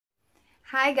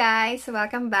Hi guys!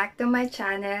 Welcome back to my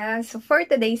channel. So for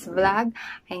today's vlog,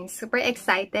 I'm super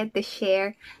excited to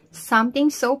share something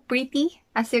so pretty.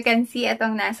 As you can see,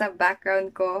 itong nasa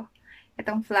background ko,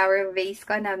 itong flower vase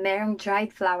ko na merong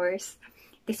dried flowers.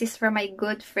 This is from my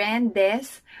good friend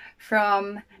Des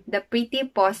from the Pretty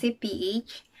Posy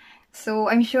Ph.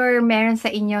 So I'm sure meron sa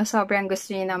inyo sobrang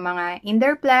gusto niyo ng mga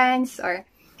indoor plants or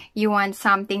you want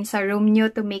something sa room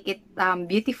nyo to make it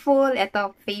beautiful.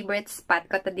 Ito, favorite spot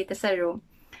ko to dito sa room.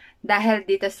 Dahil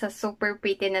dito sa super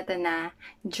pretty na to na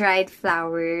dried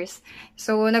flowers.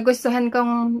 So, nagustuhan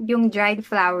kong yung dried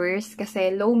flowers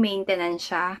kasi low maintenance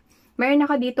siya. Meron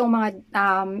ako dito mga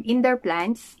indoor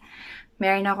plants.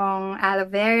 Meron akong aloe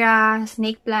vera,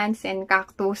 snake plants, and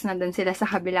cactus. Nandun sila sa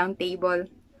kabilang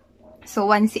table. So,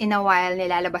 once in a while,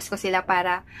 nilalabas ko sila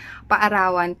para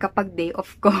paarawan kapag day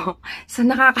off ko. So,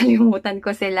 nakakalimutan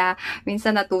ko sila.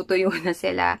 Minsan natutuyo na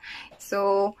sila.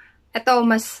 So, ito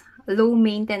mas low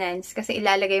maintenance kasi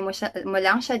ilalagay mo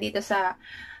lang siya dito sa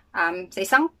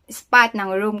isang spot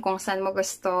ng room kung saan mo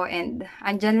gusto and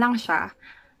andyan lang siya.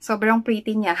 Sobrang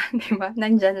pretty niya, di ba?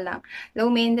 Nandyan lang.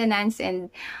 Low maintenance and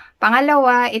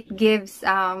pangalawa, it gives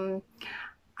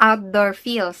outdoor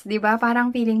feels, 'di ba? Parang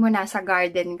feeling mo nasa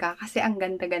garden ka kasi ang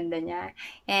ganda-ganda niya.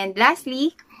 And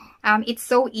lastly, it's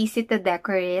so easy to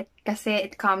decorate kasi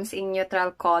it comes in neutral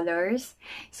colors.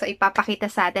 So ipapakita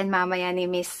sa atin mamaya ni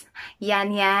Miss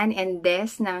Yan and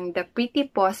Des ng the Pretty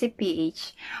Posy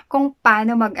Ph kung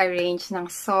paano mag-arrange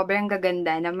ng sobrang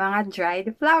gaganda ng mga dried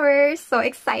flowers. So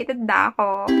excited na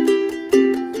ako!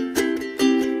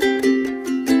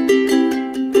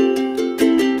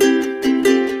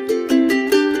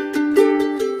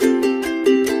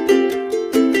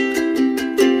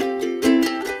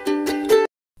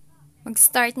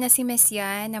 Mag-start na si Miss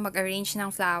Yan na mag-arrange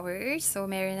ng flowers.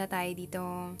 So, meron na tayo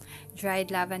ditong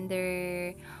dried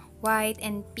lavender, white,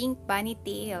 and pink bunny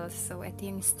tails. So, ito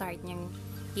yung start niyang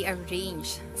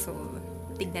i-arrange. So,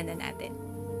 tignan na natin.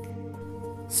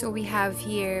 So, we have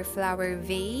here flower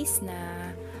vase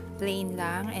na plain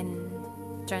lang and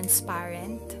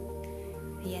transparent.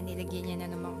 Ayan, nilagyan niya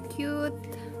na ng mga cute,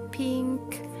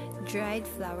 pink, dried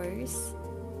flowers.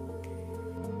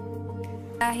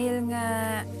 Dahil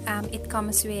nga it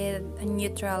comes with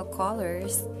neutral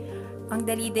colors, ang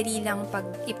dali-dali lang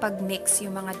ipag-mix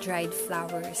yung mga dried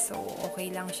flowers. So, okay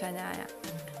lang siya na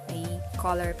may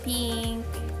color pink,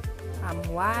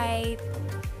 white,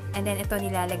 and then ito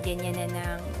nilalagyan niya na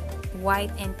ng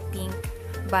white and pink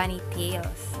bunny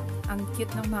tails. Ang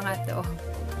cute ng mga to.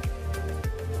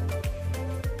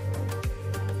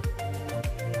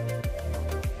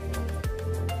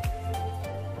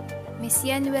 Miss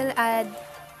Yan will add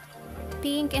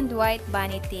pink and white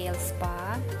bunny tails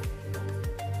pa.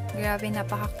 Grabe,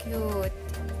 napaka-cute.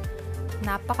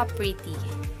 Napaka-pretty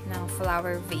ng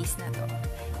flower vase na to.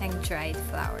 Ng dried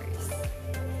flowers.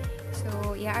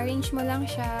 So, i-arrange mo lang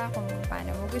siya kung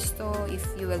paano mo gusto. If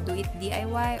you will do it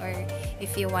DIY or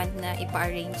if you want na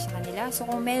ipa-arrange sa kanila. So,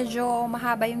 kung medyo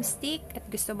mahaba yung stick at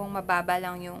gusto mong mababa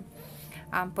lang yung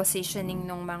positioning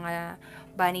ng mga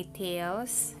bunny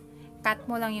tails, cut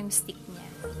mo lang yung stick niya.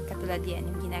 Katulad yan,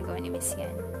 yung ginagawa ni Miss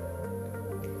Yan.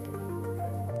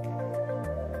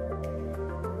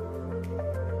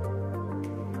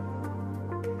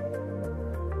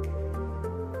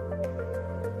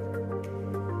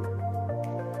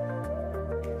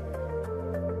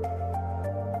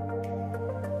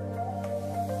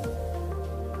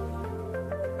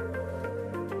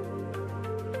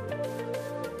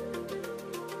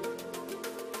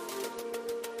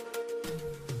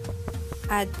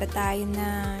 Add pa tayo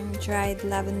ng dried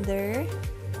lavender.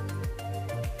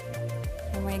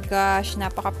 Oh my gosh,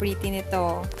 napaka-pretty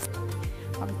nito.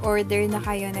 Mag-order na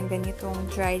kayo ng ganitong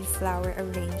dried flower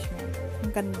arrangement.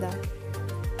 Ang ganda.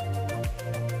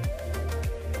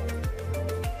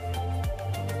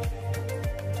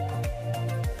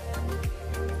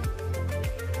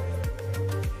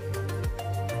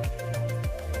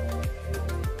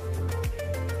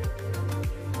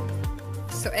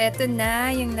 So, eto na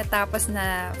yung natapos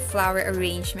na flower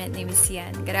arrangement ni Miss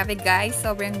Yan. Grabe guys,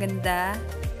 sobrang ganda.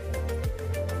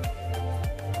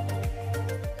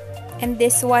 And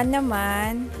this one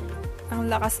naman, ang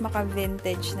lakas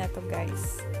maka-vintage na to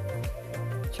guys.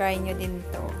 Try nyo din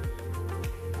to.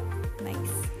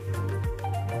 Nice.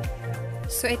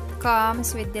 So, it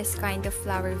comes with this kind of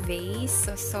flower vase.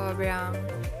 So, sobrang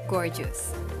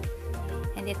gorgeous.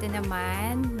 And ito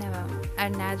naman,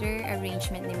 another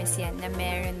arrangement ni Miss Yan na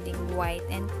meron ding white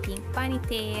and pink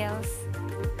ponytails.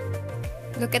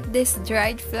 Look at this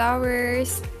dried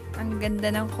flowers. Ang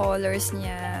ganda ng colors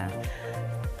niya.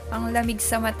 Ang lamig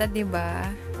sa mata, 'di ba?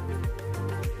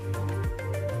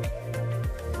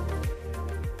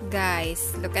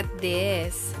 Guys, look at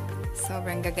this.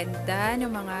 Sobrang gaganda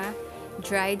ng mga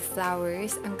dried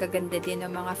flowers. Ang gaganda din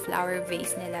ng mga flower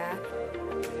vase nila.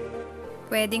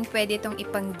 Pwedeng-pwede itong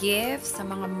ipang-gift sa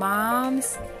mga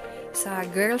moms, sa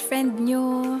girlfriend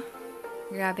nyo.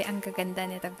 Grabe, ang gaganda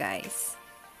nito, guys.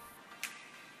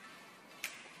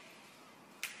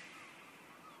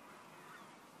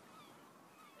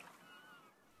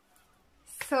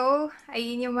 So,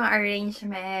 ayun yung mga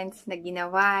arrangements na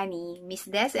ginawa ni Miss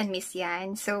Des and Miss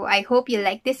Yan. So, I hope you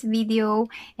like this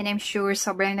video and I'm sure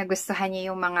sobrang nagustuhan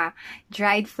niyo yung mga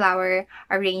dried flower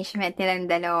arrangement nilang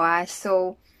dalawa.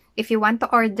 So, if you want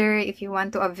to order, if you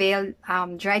want to avail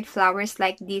dried flowers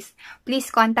like this, please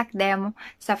contact them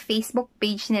sa Facebook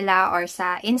page nila or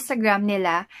sa Instagram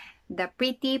nila, the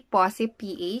Pretty Posy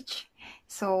Ph.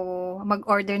 So,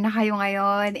 mag-order na kayo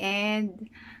ngayon and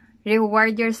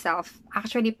reward yourself.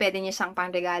 Actually, pwede nyo siyang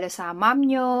pangregalo sa mom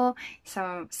nyo,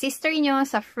 sa sister nyo,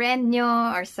 sa friend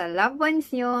nyo, or sa loved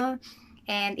ones nyo.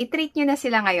 And i-treat nyo na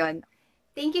sila ngayon.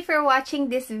 Thank you for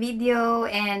watching this video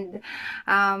and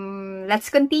let's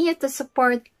continue to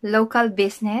support local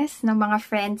business ng mga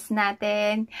friends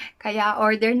natin. Kaya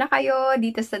order na kayo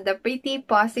dito sa The Pretty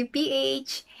Posy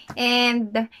Ph.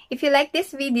 And if you like this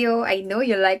video, I know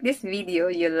you like this video,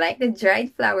 you like the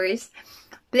dried flowers,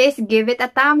 please give it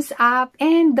a thumbs up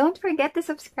and don't forget to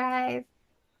subscribe.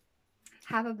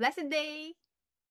 Have a blessed day!